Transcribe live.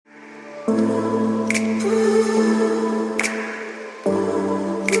Welcome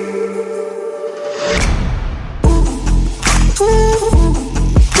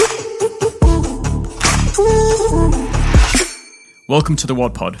to the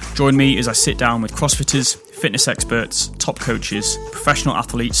WOD Pod. Join me as I sit down with CrossFitters, fitness experts, top coaches, professional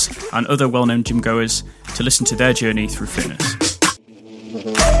athletes, and other well-known gym goers to listen to their journey through fitness.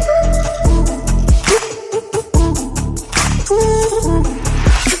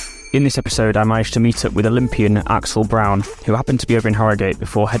 In this episode, I managed to meet up with Olympian Axel Brown, who happened to be over in Harrogate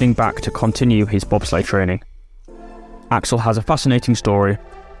before heading back to continue his bobsleigh training. Axel has a fascinating story,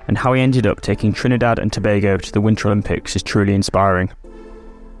 and how he ended up taking Trinidad and Tobago to the Winter Olympics is truly inspiring.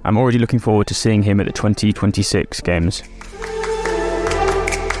 I'm already looking forward to seeing him at the 2026 Games.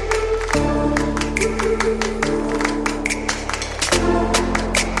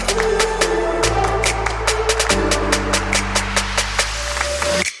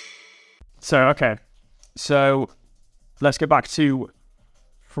 So let's go back to,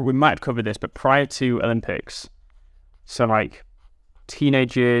 we might have covered this, but prior to Olympics, so like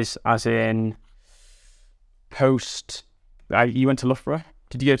teenage years, as in post, you went to Loughborough?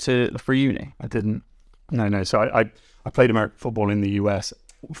 Did you go to Loughborough Uni? I didn't. No. So I played American football in the US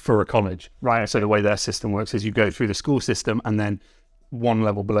for a college. Right. So the way their system works is you go through the school system, and then one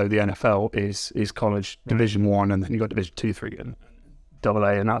level below the NFL is college, Division 1, and then you got Division 2, 3, and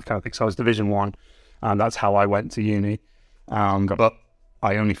AA and that kind of thing. So I was Division 1, and that's how I went to uni. But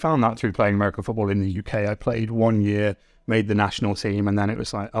I only found that through playing American football in the UK. I played 1 year, made the national team, and then it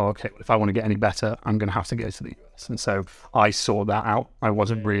was like, oh, okay, well, if I want to get any better, I'm going to have to go to the US. And so I saw that out. I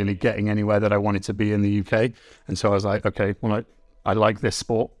wasn't really getting anywhere that I wanted to be in the UK. And so I was like, okay, well, I like this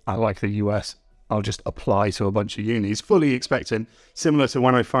sport. I like the US. I'll just apply to a bunch of unis, fully expecting, similar to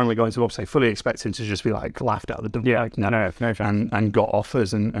when I finally got into bobsleigh, fully expecting to just be like laughed out of the door. Yeah, no. And got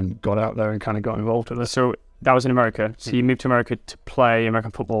offers and got out there and kind of got involved with it. So that was in America. So you moved to America to play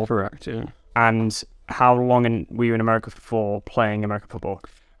American football. Correct, yeah. And how long were you in America for playing American football?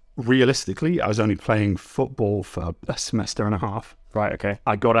 Realistically, I was only playing football for a semester and a half. Right, okay.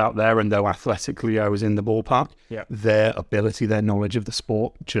 I got out there, and though athletically I was in the ballpark, their ability, their knowledge of the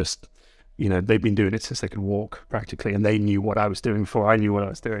sport, just, they've been doing it since they could walk practically, and they knew what I was doing before I knew what I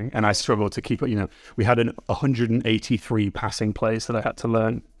was doing. And I struggled to keep it. We had 183 passing plays that I had to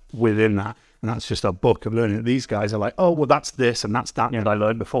learn within that. And that's just a book of learning. These guys are like, oh, well, that's this and that's that that I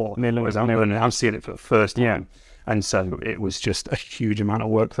learned before. Whereas I'm seeing it for the first time. Yeah. And so it was just a huge amount of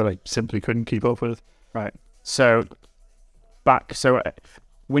work that I simply couldn't keep up with. Right. So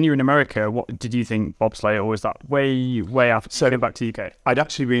when you were in America, what did you think bobsleigh, or was that way after? So back to the UK? I'd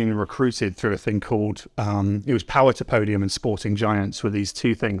actually been recruited through a thing called, it was Power to Podium and Sporting Giants, were these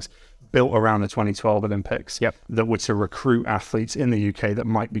two things built around the 2012 Olympics that were to recruit athletes in the UK that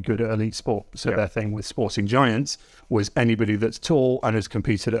might be good at elite sport. So their thing with Sporting Giants was anybody that's tall and has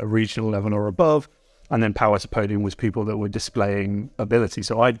competed at a regional level or above. And then Power to Podium was people that were displaying ability.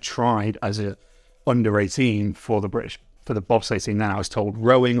 So I tried as a under 18 for the bobsleigh team. Then I was told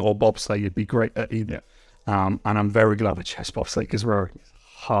rowing or bobsleigh, you'd be great at either. And I'm very glad I chose bobsleigh because rowing is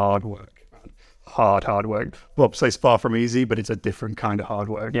hard work. Hard work. Bobsleigh's far from easy, but it's a different kind of hard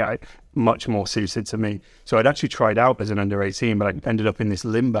work. Yeah, much more suited to me. So I'd actually tried out as an under 18, but I ended up in this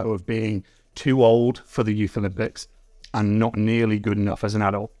limbo of being too old for the Youth Olympics and not nearly good enough as an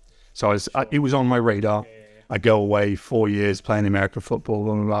adult. So it was on my radar. I go away 4 years playing American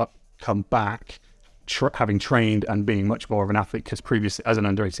football, and come back having trained and being much more of an athlete, because previously as an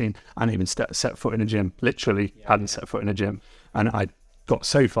under 18, I hadn't even set foot in a gym. Literally hadn't set foot in a gym, and I got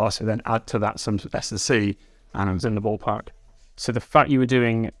so far, so then add to that some S&C, and I was in the ballpark. So the fact you were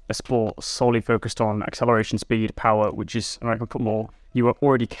doing a sport solely focused on acceleration, speed, power, which is American football, you were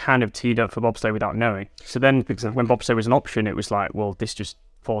already kind of teed up for bobsleigh without knowing. So then when bobsleigh was an option, it was like, well, this just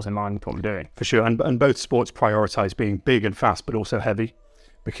falls in line with what I'm doing. For sure, and both sports prioritise being big and fast, but also heavy,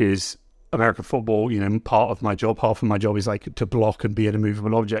 because American football, part of my job, half of my job is like to block and be an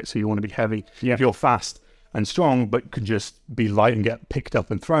immovable object, so you want to be heavy. Yeah. If you're fast and strong, but can just be light and get picked up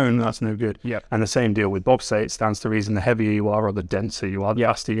and thrown, that's no good. Yeah. And the same deal with bobsleigh. It stands to reason the heavier you are or the denser you are, the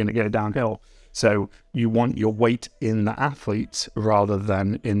faster you're going to go downhill. So you want your weight in the athlete rather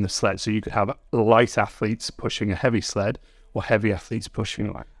than in the sled. So you could have light athletes pushing a heavy sled or heavy athletes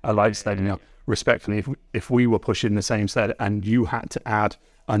pushing a light sled. Respectfully, if we were pushing the same sled and you had to add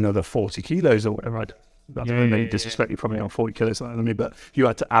another 40 kilos or whatever, that's disrespect you probably on 40 kilos like me, but if you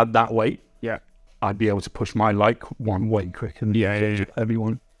had to add that weight, I'd be able to push my light one way quicker than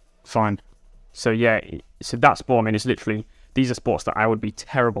everyone. Fine. So that sport, it's literally, these are sports that I would be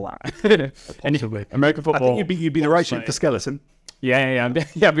terrible at. Possibly. American football. I think you'd be the right shape for skeleton. Yeah, I'll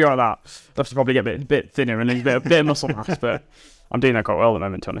be all right with that. I'll have to probably get a bit thinner and a bit of muscle mass, but I'm doing that quite well at the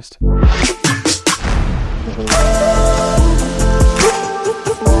moment, to be honest.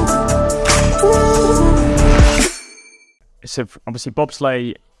 So obviously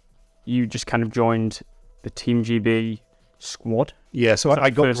bobsleigh, you just kind of joined the Team GB squad. Yeah, so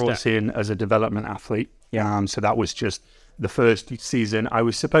I got brought in as a development athlete. Yeah. So that was just the first season. I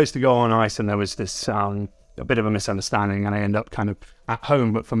was supposed to go on ice, and there was this a bit of a misunderstanding, and I ended up kind of at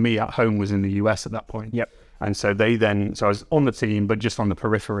home. But for me, at home was in the US at that point. Yep. And so so I was on the team, but just on the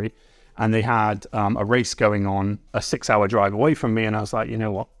periphery. And they had a race going on, a 6-hour drive away from me, and I was like, you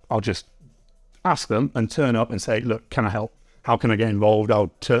know what? I'll just ask them and turn up and say, look, can I help? How can I get involved?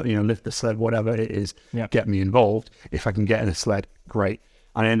 I'll lift the sled, whatever it is, get me involved. If I can get in a sled, great.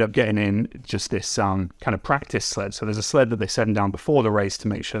 And I end up getting in just this kind of practice sled. So there's a sled that they send down before the race to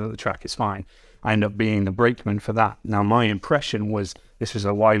make sure that the track is fine. I end up being the brakeman for that. Now, my impression was this was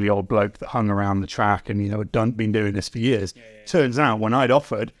a wily old bloke that hung around the track and, had been doing this for years. Yeah. Turns out when I'd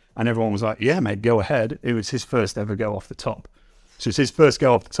offered and everyone was like, yeah, mate, go ahead, it was his first ever go off the top. So it's his first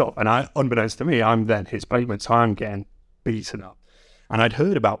go off the top. And unbeknownst to me, I'm then his brakeman, so I'm getting beaten up. And I'd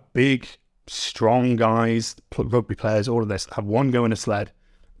heard about big, strong guys, rugby players, all of this, have one go in a sled,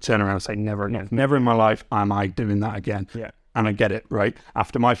 turn around and say, never again. Never in my life am I doing that again. Yeah. And I get it, right?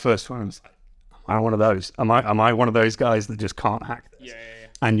 After my first one, I was like, am I one of those? Am I one of those guys that just can't hack this? Yeah.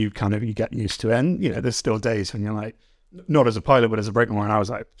 And you get used to it. And, there's still days when you're like, not as a pilot, but as a brakeman, and I was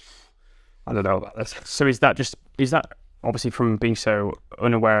like, I don't know about this. So is that obviously from being so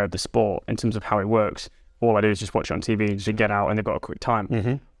unaware of the sport in terms of how it works, all I do is just watch it on TV and just get out and they've got a quick time.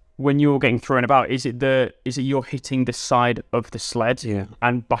 Mm-hmm. When you're getting thrown about, is it you're hitting the side of the sled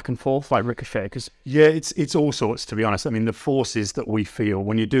and back and forth like ricochet? Yeah, it's all sorts, to be honest. I mean, the forces that we feel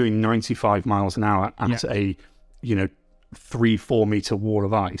when you're doing 95 miles an hour at a 3-4 meter wall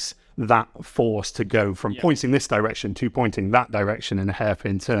of ice, that force to go from pointing this direction to pointing that direction in a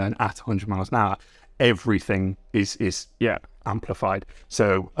hairpin turn at 100 miles an hour, everything is amplified.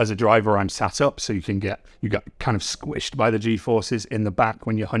 So as a driver, I'm sat up, so you get kind of squished by the G-forces in the back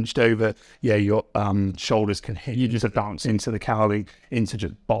when you're hunched over. Yeah, your shoulders can hit. You just bounce into the cowling, into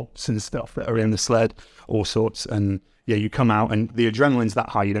just bolts and stuff that are in the sled, all sorts. And you come out and the adrenaline's that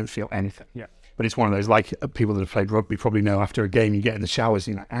high, you don't feel anything. Yeah. But it's one of those, like people that have played rugby probably know, after a game, you get in the showers,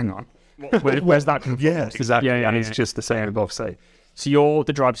 you're like, hang on. Where's that come from? Yes, exactly. And it's just the same above, say. So you're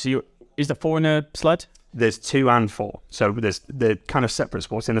the driver. Is there 4 in a sled? There's 2 and 4. So they're kind of separate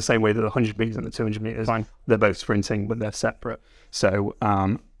sports in the same way that the 100 meters and the 200 meters, they're both sprinting, but they're separate. So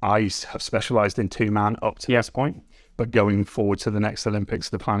I have specialized in 2-man up to this point. But going forward to the next Olympics,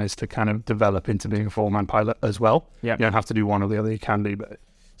 the plan is to kind of develop into being a 4-man pilot as well. Yeah. You don't have to do one or the other, you can do, but...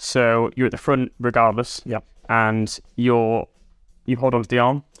 So you're at the front regardless. Yep. And you hold on to the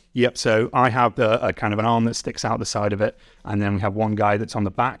arm. Yep. So I have a kind of an arm that sticks out the side of it, and then we have one guy that's on the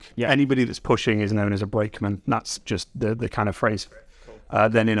back. Yeah. Anybody that's pushing is known as a brakeman. That's just the kind of phrase for it. Cool.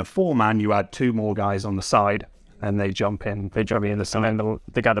 Then in a 4-man, you add 2 more guys on the side, and they jump in. They jump in, and then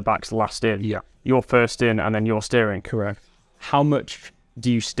the guy at the back's last in. Yeah. You're first in, and then you're steering. Correct. How much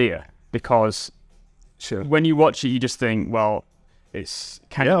do you steer? Because when you watch it, you just think, well,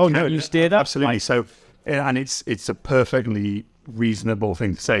 can you steer that? Absolutely. So, and it's a perfectly reasonable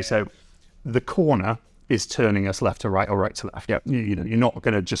thing to say. So the corner is turning us left to right or right to left. Yeah. You're not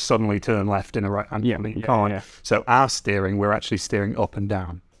going to just suddenly turn left in a right hand. You can't. Yeah. So our steering, we're actually steering up and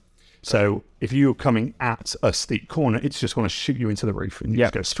down. So if you're coming at a steep corner, it's just going to shoot you into the roof, and you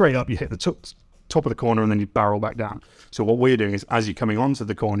just go straight up, you hit the top of the corner, and then you barrel back down. So what we're doing is, as you're coming onto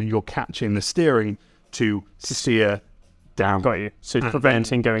the corner, you're catching the steering to steer down. Got you. So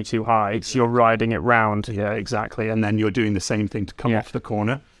preventing going too high. So you're riding it round. Yeah, exactly. And then you're doing the same thing to come off the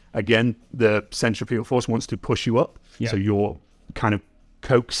corner. Again, the centrifugal force wants to push you up. Yeah. So you're kind of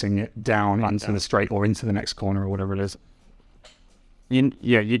coaxing it down into the straight or into the next corner or whatever it is.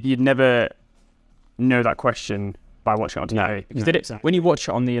 You'd never know that question by watching it on TV. Because when you watch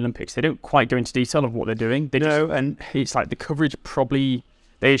it on the Olympics, they don't quite go into detail of what they're doing. And it's like the coverage probably,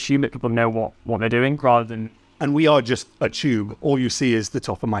 they assume that people know what they're doing rather than... And we are just a tube. All you see is the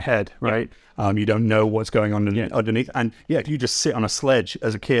top of my head, right? Yeah. You don't know what's going on underneath. And if you just sit on a sledge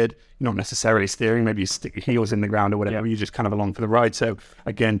as a kid, you're not necessarily steering. Maybe you stick your heels in the ground or whatever. You're just kind of along for the ride. So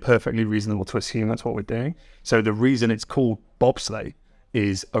again, perfectly reasonable to assume that's what we're doing. So the reason it's called bobsleigh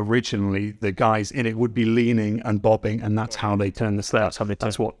is originally the guys in it would be leaning and bobbing, and that's how they turn the sled.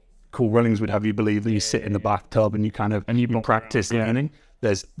 That's what Cool Runnings would have you believe, that you sit in the bathtub and you kind of you practice leaning.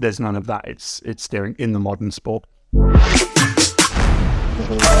 There's none of that. It's steering in the modern sport.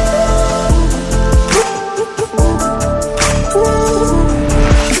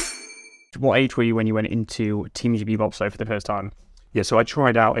 What age were you when you went into Team GB bobsleigh for the first time? Yeah, so I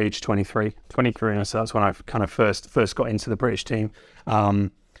tried out age 23. 23. And so that's when I kind of first got into the British team.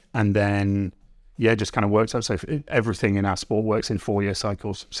 And then, just kind of worked out. So everything in our sport works in 4-year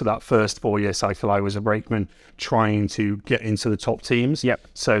cycles. So that first 4-year cycle, I was a brakeman trying to get into the top teams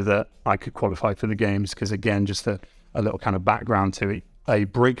so that I could qualify for the games. Because again, just a little kind of background to it. A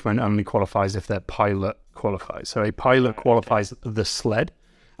brakeman only qualifies if their pilot qualifies. So a pilot qualifies the sled.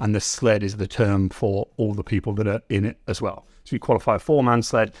 And the sled is the term for all the people that are in it as well. So you qualify a 4-man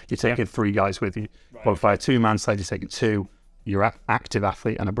sled, you're taking 3 guys with you. Right. Qualify a 2-man sled, you're taking 2. You're an active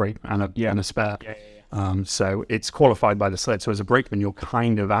athlete and a brake and a spare. So it's qualified by the sled. So as a brakeman, you're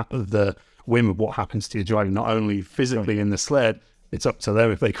kind of at the whim of what happens to your driver, not only physically in the sled, it's up to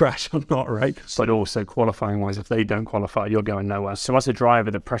them if they crash or not, right? But also qualifying-wise, if they don't qualify, you're going nowhere. So as a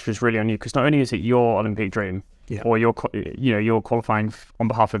driver, the pressure is really on you, because not only is it your Olympic dream, or you're qualifying on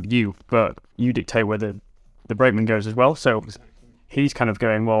behalf of you, but you dictate where the brakeman goes as well. So he's kind of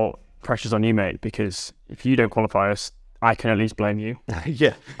going, well, pressure's on you, mate, because if you don't qualify us, I can at least blame you.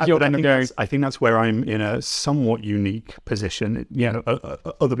 Yeah, but I think that's where I'm in a somewhat unique position.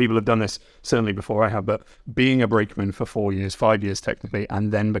 Other people have done this certainly before I have, but being a brakeman for 4 years, 5 years technically,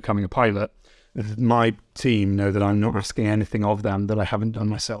 and then becoming a pilot, my team know that I'm not asking anything of them that I haven't done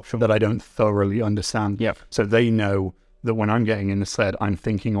myself, that I don't thoroughly understand. So they know that when I'm getting in the sled, I'm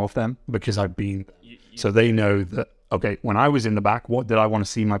thinking of them because I've been. So they know that, okay, when I was in the back, what did I want to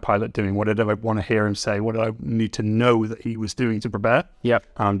see my pilot doing? What did I want to hear him say? What did I need to know that he was doing to prepare?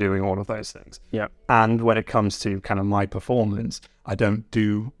 I'm doing all of those things. And when it comes to kind of my performance, I don't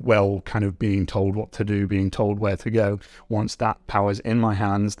do well kind of being told what to do, being told where to go. Once that power's in my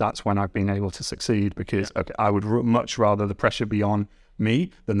hands, that's when I've been able to succeed, because I would much rather the pressure be on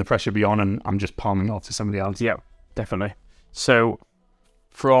me than the pressure be on and I'm just palming off to somebody else. Yeah, definitely. So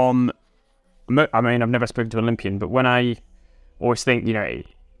I've never spoken to an Olympian, but when I always think,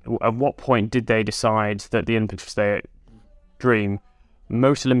 at what point did they decide that the Olympics was their dream?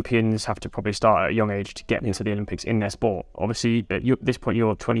 Most Olympians have to probably start at a young age to get into the Olympics in their sport. Obviously, at this point,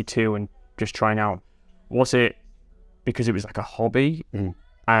 you're 22 and just trying out. Was it because it was like a hobby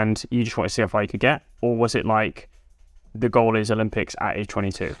and you just want to see how far you could get? Or was it like the goal is Olympics at age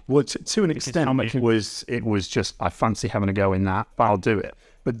 22? Well, to an extent, it was just, I fancy having a go in that, but I'll do it.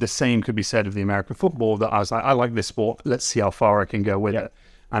 But the same could be said of the American football, that I was like, I like this sport, let's see how far I can go with it.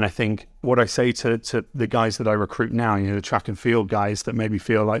 And I think what I say to the guys that I recruit now, the track and field guys that maybe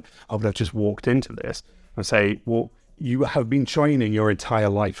feel like, oh, but I've just walked into this, I say, well, you have been training your entire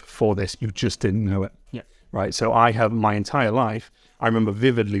life for this, you just didn't know it. Right? So I have my entire life, I remember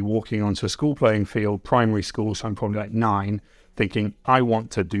vividly walking onto a school playing field, primary school, so I'm probably like 9, thinking, I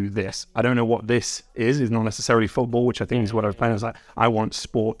want to do this. I don't know what this is not necessarily football, which I think is what I was playing. I was like, I want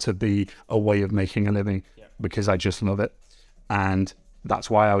sport to be a way of making a living because I just love it. And that's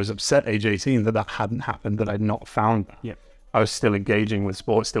why I was upset age 18 that hadn't happened, that I'd not found that. I was still engaging with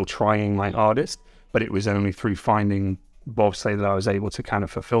sport, still trying my hardest, but it was only through finding bobsleigh that I was able to kind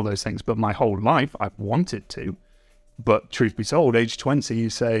of fulfill those things. But my whole life, I've wanted to. But truth be told, age 20, you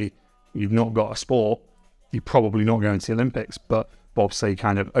say you've not got a sport, you're probably not going to the Olympics, but bobsleigh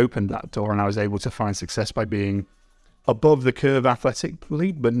kind of opened that door, and I was able to find success by being above the curve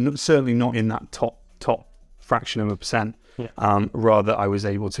athletically, but certainly not in that top fraction of a percent. Rather, I was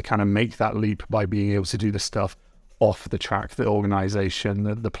able to kind of make that leap by being able to do the stuff off the track, the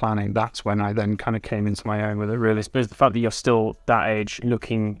organisation, the planning. That's when I then kind of came into my own with it, really. I suppose the fact that you're still that age,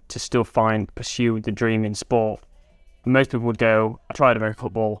 looking to still pursue the dream in sport. Most people would go, I tried American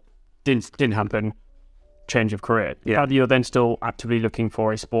football, didn't happen, change of career. How do you then still actively looking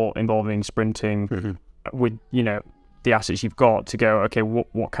for a sport involving sprinting with the assets you've got to go, okay,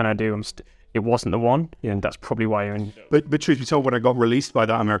 what can I do? It wasn't the one, and that's probably why you're in. But truth be told, when I got released by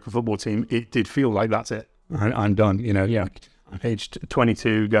that American football team, it did feel like that's it. I'm done. I'm aged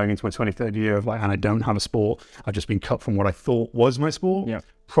 22, going into my 23rd year of and I don't have a sport. I've just been cut from what I thought was my sport.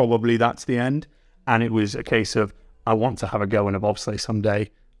 Probably that's the end. And it was a case of, I want to have a go in a bobsleigh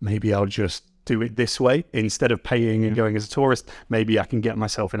someday. Maybe I'll just do it this way instead of paying and going as a tourist. Maybe I can get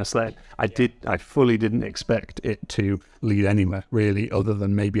myself in a sled. I fully didn't expect it to lead anywhere really, other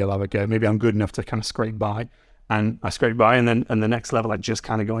than maybe I'll have a go. Maybe I'm good enough to kind of scrape by. And I scraped by, and the next level I just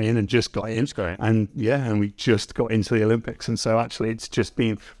kind of got in. And we just got into the Olympics. And so actually it's just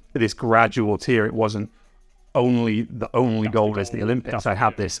been this gradual tier. It wasn't the only goal as the Olympics. I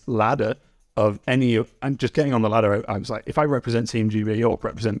had this ladder and just getting on the ladder, I was like, if I represent Team GB or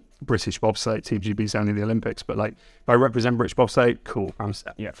represent British bobsleigh, Team GB is only the Olympics, but like if I represent British bobsleigh, cool, I'm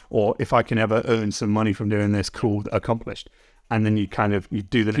set. Yeah. Or if I can ever earn some money from doing this, cool, accomplished. And then you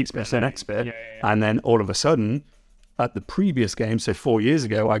do the next bit, and then all of a sudden, at the previous game, so 4 years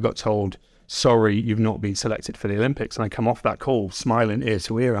ago, I got told, sorry, you've not been selected for the Olympics. And I come off that call smiling ear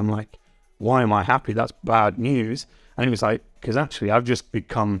to ear. I'm like, why am I happy? That's bad news. And he was like, because actually I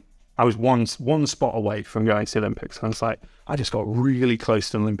was one spot away from going to the Olympics. And I was like, I just got really close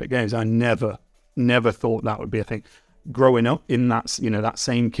to the Olympic Games. I never thought that would be a thing. Growing up in that, that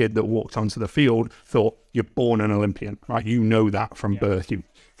same kid that walked onto the field thought you're born an Olympian, right? You know that from birth.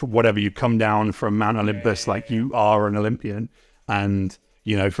 From whatever you come down from Mount Olympus, you are an Olympian. And,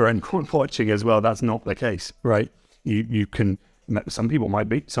 for anyone watching as well, that's not the case, right? You can, some people might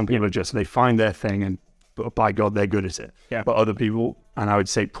be, some people are just, they find their thing and by God, they're good at it. Yeah. But other people, and I would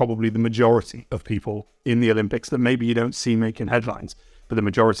say probably the majority of people in the Olympics that maybe you don't see making headlines, but the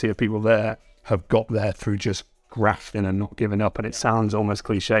majority of people there have got there through just grafting and not giving up. And it sounds almost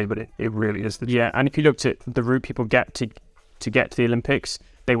cliche, but it really is the truth. Yeah, and if you looked at the route people get to get to the Olympics,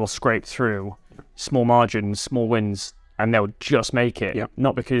 they will scrape through small margins, small wins, and they'll just make it. Yeah.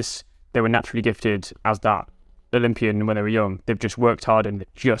 Not because they were naturally gifted as that Olympian when they were young. They've just worked hard and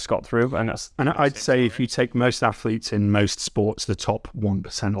just got through. And I'd say if you take most athletes in most sports, the top 1%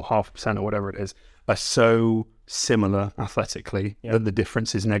 or 0.5% or whatever it is, are so similar athletically that the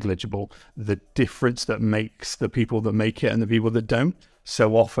difference is negligible. The difference that makes the people that make it and the people that don't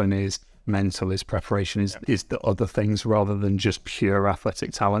so often is mental, is preparation, is the other things rather than just pure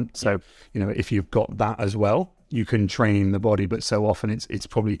athletic talent. So, if you've got that as well, you can train the body, but so often it's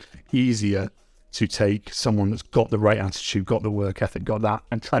probably easier to take someone that's got the right attitude, got the work ethic, got that,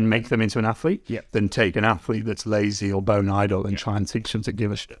 and try and make them into an athlete, than take an athlete that's lazy or bone idle and try and teach them to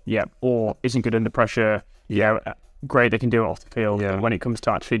give a shit. Yeah, or isn't good under pressure. Yeah, great, they can do it off the field, but when it comes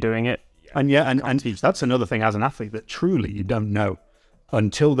to actually doing it. And that's another thing as an athlete that truly you don't know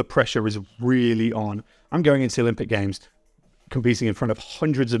until the pressure is really on. I'm going into the Olympic Games, competing in front of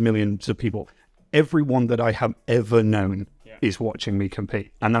hundreds of millions of people. Everyone that I have ever known is watching me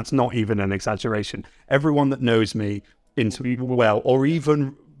compete. And that's not even an exaggeration. Everyone that knows me well, or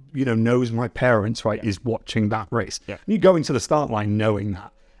even, knows my parents, right, is watching that race. Yeah. You go into the start line knowing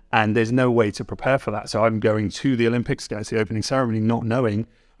that. And there's no way to prepare for that. So I'm going to the Olympics, going to the opening ceremony, not knowing,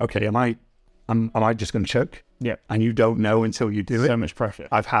 okay, am I just going to choke? Yeah. And you don't know until you do it. So much pressure.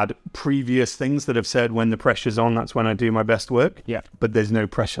 I've had previous things that have said when the pressure's on, that's when I do my best work. Yeah. But there's no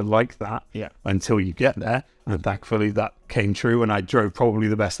pressure like that until you get there. And thankfully that came true. And I drove probably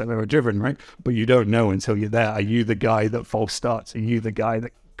the best I've ever driven, right? But you don't know until you're there. Are you the guy that false starts? Are you the guy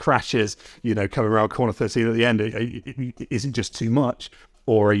that crashes, coming around corner 13 at the end? Is it just too much?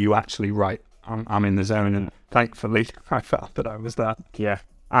 Or are you actually right? I'm in the zone. And thankfully I felt that I was that. Yeah.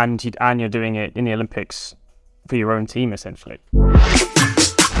 And you're doing it in the Olympics for your own team, essentially.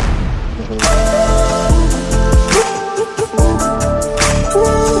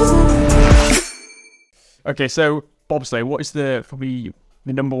 Okay, so bobsleigh, what is probably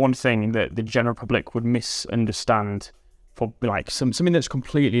the number one thing that the general public would misunderstand for something that's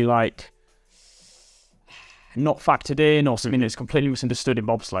completely not factored in, or something that's completely misunderstood in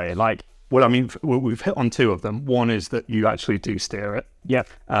bobsleigh? Well, I mean, we've hit on two of them. One is that you actually do steer it. Yeah.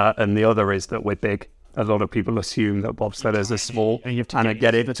 And the other is that we're big. A lot of people assume that bobsleighers are small, and I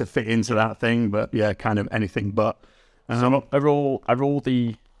get it to fit into that thing, but kind of anything but. So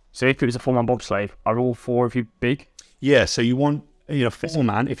if it was a four-man bobsleigh, are all four of you big? Yeah, so you want,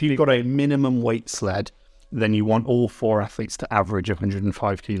 four-man, if you've got a minimum weight sled, then you want all four athletes to average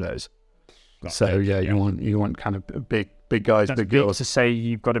 105 kilos. So you want kind of big guys, That's big girls. To say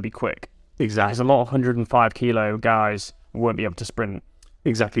you've got to be quick. Exactly. There's a lot of 105 kilo guys who won't be able to sprint.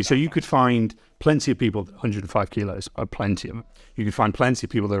 Exactly. So you could find plenty of people that 105 kilos are plenty of them. You could find plenty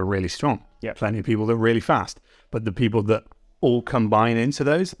of people that are really strong. Yeah. Plenty of people that are really fast. But the people that all combine into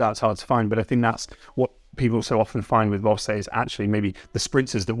those, that's hard to find. But I think that's what people so often find with bobsleigh is actually maybe the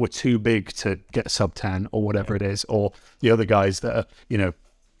sprinters that were too big to get sub 10 or whatever it is, or the other guys that are,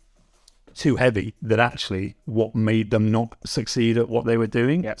 too heavy, that actually what made them not succeed at what they were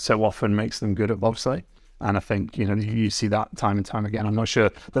doing so often makes them good at bobsleigh. And I think, you see that time and time again. I'm not sure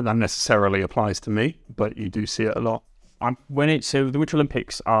that necessarily applies to me, but you do see it a lot. So the Winter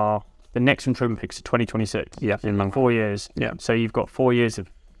Olympics are, the next Winter Olympics are 2026. Yeah. In 4 years. Yeah. So you've got 4 years of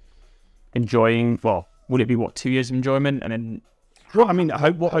enjoying, would it be 2 years of enjoyment? And then,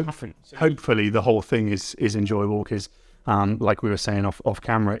 hopefully the whole thing is enjoyable because, like we were saying off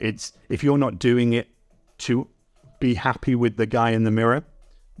camera, it's, if you're not doing it to be happy with the guy in the mirror,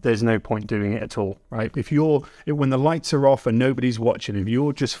 there's no point doing it at all, right? When the lights are off and nobody's watching, if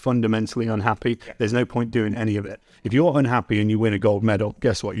you're just fundamentally unhappy, there's no point doing any of it. If you're unhappy and you win a gold medal,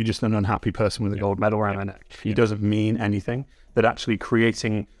 guess what? You're just an unhappy person with a gold medal around their neck. It doesn't mean anything. That actually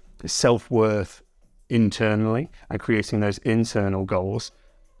creating self-worth internally and creating those internal goals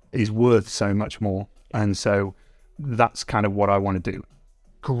is worth so much more. And so that's kind of what I want to do.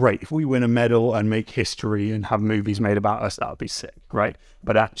 Great. If we win a medal and make history and have movies made about us, that would be sick, right?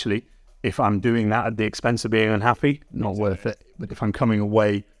 But actually, if I'm doing that at the expense of being unhappy, not worth it. But if I'm coming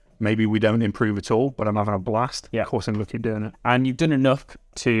away, maybe we don't improve at all, but I'm having a blast, of course I'm going to keep doing it. And you've done enough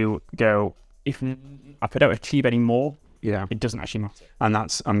to go, if I don't achieve any more, it doesn't actually matter. And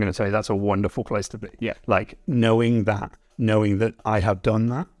I'm going to tell you, that's a wonderful place to be. Yeah. Like knowing that I have done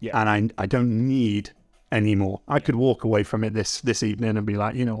that, and I don't need any more. I could walk away from it this evening and be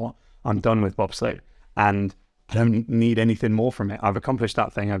like, you know what, I'm done with bobsleigh, and I don't need anything more from it. I've accomplished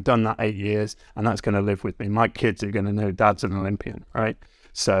that thing. I've done that 8 years, and that's going to live with me. My kids are going to know Dad's an Olympian, right?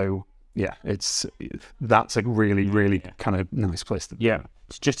 So yeah, that's a really, really kind of nice place to be. Yeah.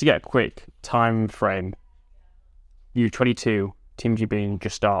 Just to get a quick time frame, you're 22, Team GB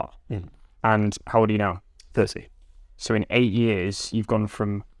just start. And how old are you now? 30. So in 8 years, you've gone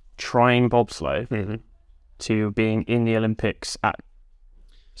from trying bobsleigh to being in the Olympics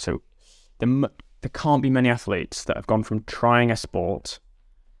so there can't be many athletes that have gone from trying a sport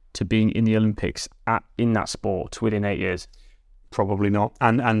to being in the Olympics in that sport within 8 years. Probably not.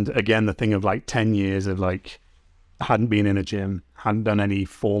 And again, the thing of like 10 years of like, hadn't been in a gym, hadn't done any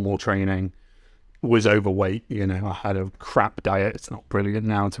formal training, was overweight, I had a crap diet. It's not brilliant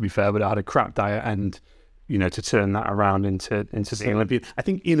now, to be fair, but I had a crap diet, and to turn that around into the Olympian. I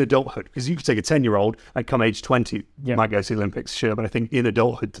think in adulthood, because you could take a 10-year-old and come age 20, might go to the Olympics, sure, but I think in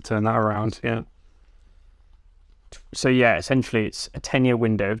adulthood to turn that around, So essentially it's a 10-year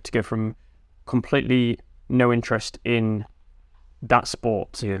window to go from completely no interest in that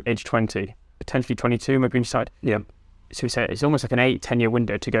sport, age 20, potentially 22, maybe inside. So it's almost like an 8-10 year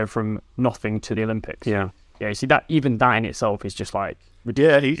window to go from nothing to the Olympics. You see that, even that in itself is just like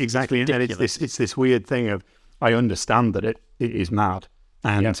ridiculous. Yeah, exactly. Ridiculous. And it's this weird thing of, I understand that it is mad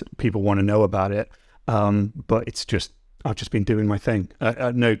and people want to know about it, but it's just, I've just been doing my thing.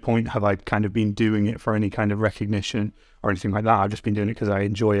 At no point have I kind of been doing it for any kind of recognition or anything like that. I've just been doing it because I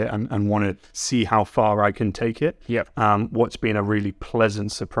enjoy it and want to see how far I can take it. What's been a really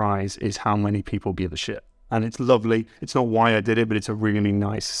pleasant surprise is how many people give a shit. And it's lovely. It's not why I did it, but it's a really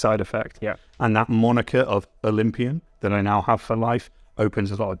nice side effect. And that moniker of Olympian that I now have for life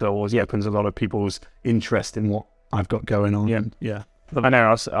opens a lot of doors. Opens a lot of people's interest in what I've got going on. I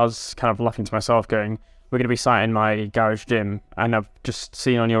know. I was kind of laughing to myself, going, "We're going to be sat in my garage gym, and I've just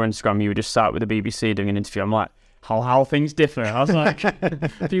seen on your Instagram you were just sat with the BBC doing an interview." I'm like, how things differ. I was like,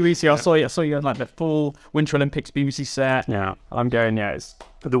 a few weeks ago, I saw you on like the full Winter Olympics BBC set. I'm going, it's.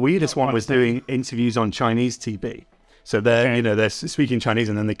 But the weirdest one was doing interviews on Chinese TV. So they're speaking Chinese,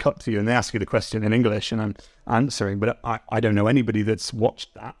 and then they cut to you and they ask you the question in English, and I'm answering. But I don't know anybody that's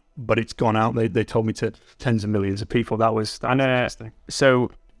watched that. But it's gone out. They told me to tens of millions of people. That was interesting. So,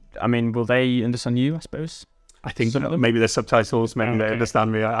 I mean, will they understand you, I suppose? I think maybe there's subtitles, maybe they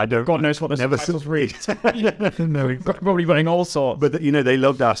understand me. I don't. God knows what the subtitles read. No, probably running all sorts. But they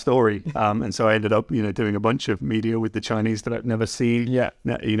loved our story, and so I ended up doing a bunch of media with the Chinese that I've never seen.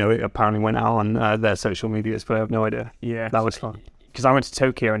 It apparently went out on their social medias, but I have no idea. That was fun. Because I went to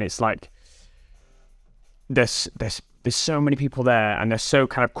Tokyo, and it's like there's so many people there, and they're so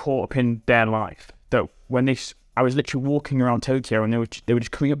kind of caught up in their life that when I was literally walking around Tokyo, and they were just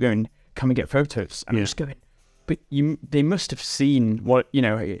coming up going, "Can we get photos?" And I'm just going, but they must have seen what,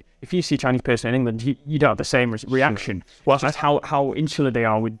 if you see a Chinese person in England, you don't have the same reaction. Well, that's how insular they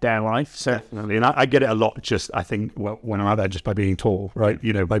are with their life. So definitely. And I get it a lot, just I think when I'm out there, just by being tall, right?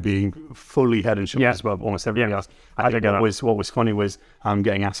 By being fully head and shoulders above almost everybody else. I think what was funny was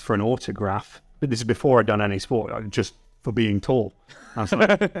getting asked for an autograph. But this is before I'd done any sport, just for being tall. I was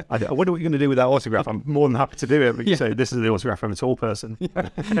like, I wonder what you're going to do with that autograph. I'm more than happy to do it. But you say, this is the autograph from a tall person.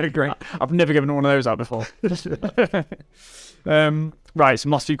 Great. I've never given one of those out before. Right,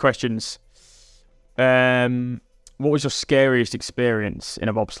 some last few questions. What was your scariest experience in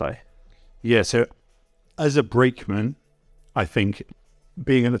a bobsleigh? Yeah, so as a brakeman, I think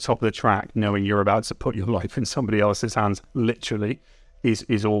being at the top of the track, knowing you're about to put your life in somebody else's hands, literally,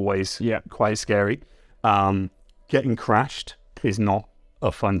 is always quite scary. Getting crashed is not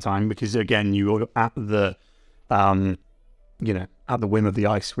a fun time because, again, you're at the at the whim of the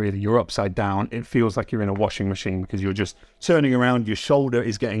ice, really. You're upside down. It feels like you're in a washing machine because you're just turning around. Your shoulder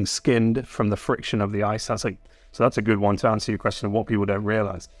is getting skinned from the friction of the ice. That's like So that's a good one to answer your question of what people don't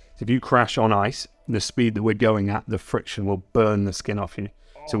realize. If you crash on ice, the speed that we're going at, the friction will burn the skin off you.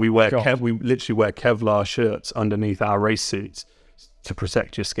 So we literally wear Kevlar shirts underneath our race suits to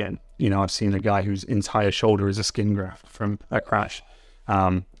protect your skin. I've seen a guy whose entire shoulder is a skin graft from a crash.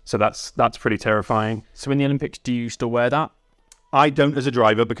 So that's pretty terrifying. So in the Olympics, do you still wear that? I don't as a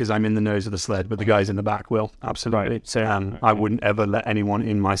driver because I'm in the nose of the sled, but the guys in the back will, absolutely. Right. So I wouldn't ever let anyone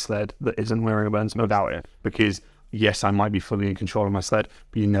in my sled that isn't wearing a burns mask. Without it. Because yes, I might be fully in control of my sled,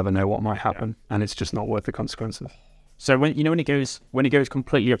 but you never know what might happen, and it's just not worth the consequences. So when it goes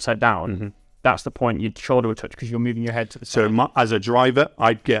completely upside down, that's the point your shoulder will touch because you're moving your head to the side. So as a driver,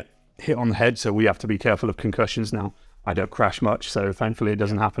 I'd get hit on the head, so we have to be careful of concussions now. I don't crash much, so thankfully it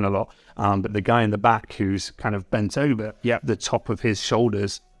doesn't happen a lot. But the guy in the back who's kind of bent over, the top of his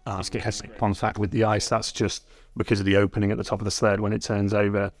shoulders has contact with the ice. That's just because of the opening at the top of the sled when it turns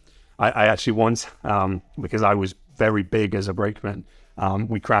over. I actually once, because I was very big as a brakeman,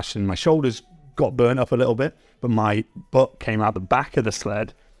 we crashed and my shoulders got burnt up a little bit, but my butt came out the back of the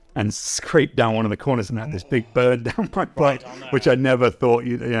sled and scraped down one of the corners and had this big burn down my butt, which I never thought,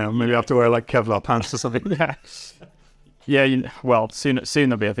 maybe I have to wear like Kevlar pants or something. Yeah, well, soon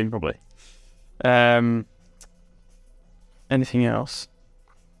there'll be a thing probably. Anything else?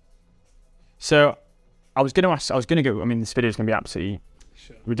 So I was going to go. I mean, this video is going to be absolutely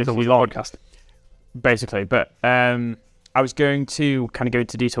ridiculously long, podcast, basically. But I was going to kind of go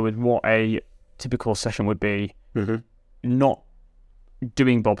into detail with what a typical session would be, not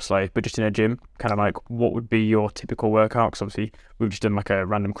doing bobsleigh, but just in a gym. Kind of like what would be your typical workout? Because obviously we've just done like a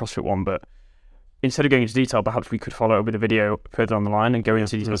random CrossFit one, but instead of going into detail, perhaps we could follow up with a video further on the line and go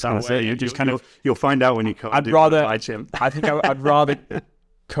into detail. You'll find out when you come. I'd rather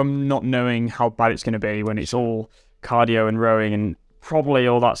come not knowing how bad it's going to be when it's all cardio and rowing and probably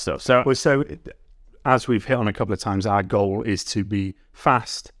all that stuff. So as we've hit on a couple of times, our goal is to be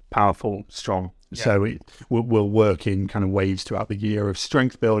fast, powerful, strong. Yeah. So we'll work in kind of waves throughout the year of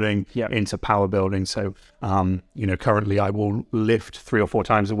strength building into power building. So, currently I will lift 3 or 4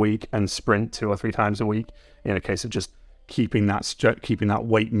 times a week and sprint 2 or 3 times a week in a case of just keeping that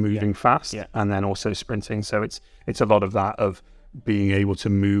weight moving fast and then also sprinting. So it's a lot of that of being able to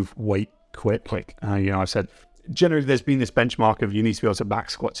move weight quick. I've said, generally there's been this benchmark of you need to be able to back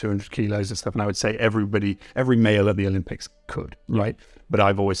squat 200 kilos and stuff, and I would say every male at the Olympics could, right? But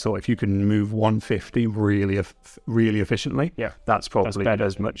I've always thought if you can move 150 really efficiently, that's probably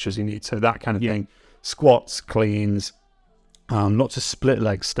as much as you need. So that kind of thing, squats, cleans, lots of split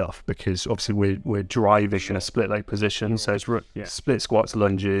leg stuff, because obviously we're driving in a split leg position, so it's split squats,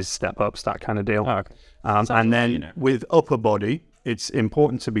 lunges, step ups, that kind of deal. And then with upper body, it's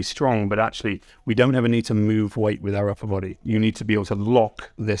important to be strong, but actually we don't ever need to move weight with our upper body. You need to be able to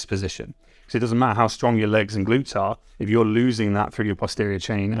lock this position. So it doesn't matter how strong your legs and glutes are, if you're losing that through your posterior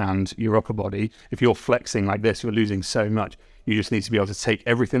chain and your upper body, if you're flexing like this, you're losing so much. You just need to be able to take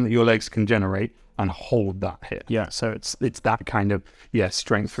everything that your legs can generate and hold that hit. So it's that kind of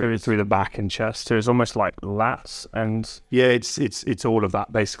strength through the back and chest. So it's almost like lats and it's all of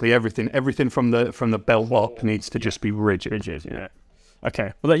that basically. Everything from the belt up needs to just be rigid.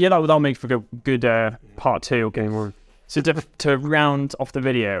 Okay. Well, that'll make for a good part 2. Okay. So to round off the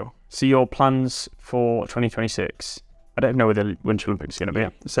video, so your plans for 2026. I don't know where the Winter Olympics is going to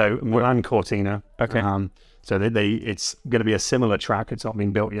be. So Milan Cortina. Okay. So it's going to be a similar track. It's not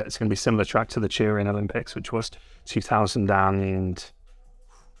been built yet. It's going to be a similar track to the Turin Olympics, which was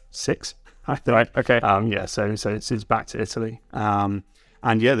 2006, I think. Right. Okay. So it's back to Italy.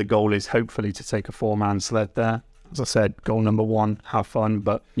 The goal is hopefully to take a 4-man sled there. As I said, goal number 1, have fun.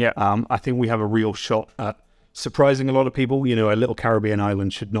 But I think we have a real shot at surprising a lot of people. A little Caribbean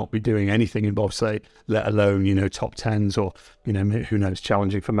island should not be doing anything in bobsleigh, let alone, top 10s or, who knows,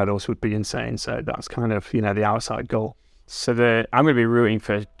 challenging for medals would be insane. So that's kind of, the outside goal. So I'm going to be rooting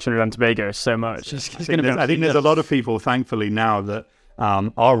for Trinidad and Tobago so much. I think there's a lot of people, thankfully, now that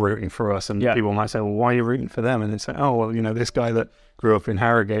are rooting for us. And people might say, well, why are you rooting for them? And they say, oh, well, this guy that grew up in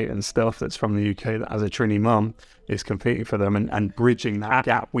Harrogate and stuff that's from the UK that has a Trini mum is competing for them and bridging that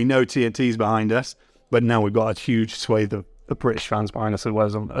gap. We know TNT's behind us, but now we've got a huge swathe of British fans behind us as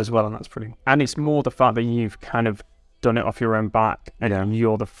well, and that's pretty. And it's more the fact that you've kind of done it off your own back, and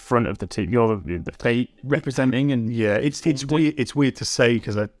you're the front of the team. You're the fate representing, and it's weird. It's weird to say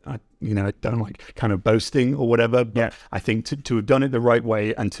because I don't like kind of boasting or whatever. But I think to have done it the right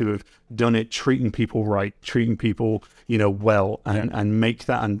way and to have done it treating people right, treating people well, and make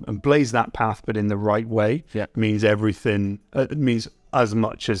that and blaze that path, but in the right way means everything. It means as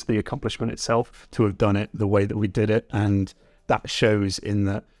much as the accomplishment itself to have done it the way that we did it, and that shows in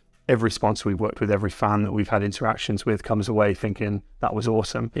that every sponsor we've worked with, every fan that we've had interactions with comes away thinking that was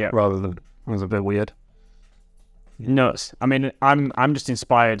awesome, rather than it was a bit weird. Nuts. I mean, I'm just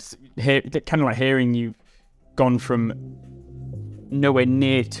inspired. Kind of like hearing you've gone from nowhere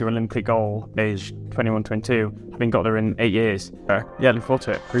near to Olympic goal age 21, 22, having got there in 8 years. Yeah, look forward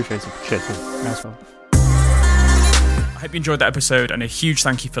to it. Appreciate it. Cheers. Nice one. I hope you enjoyed that episode, and a huge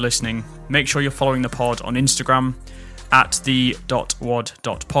thank you for listening. Make sure you're following the pod on Instagram at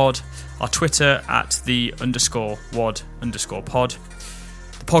the.wad.pod, our Twitter at the_wad_pod.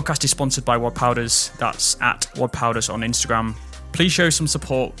 The podcast is sponsored by Wad Powders. That's at Wad Powders on Instagram. Please show some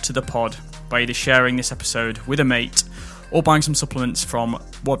support to the pod by either sharing this episode with a mate or buying some supplements from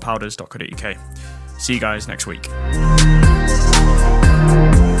wadpowders.co.uk. See you guys next week.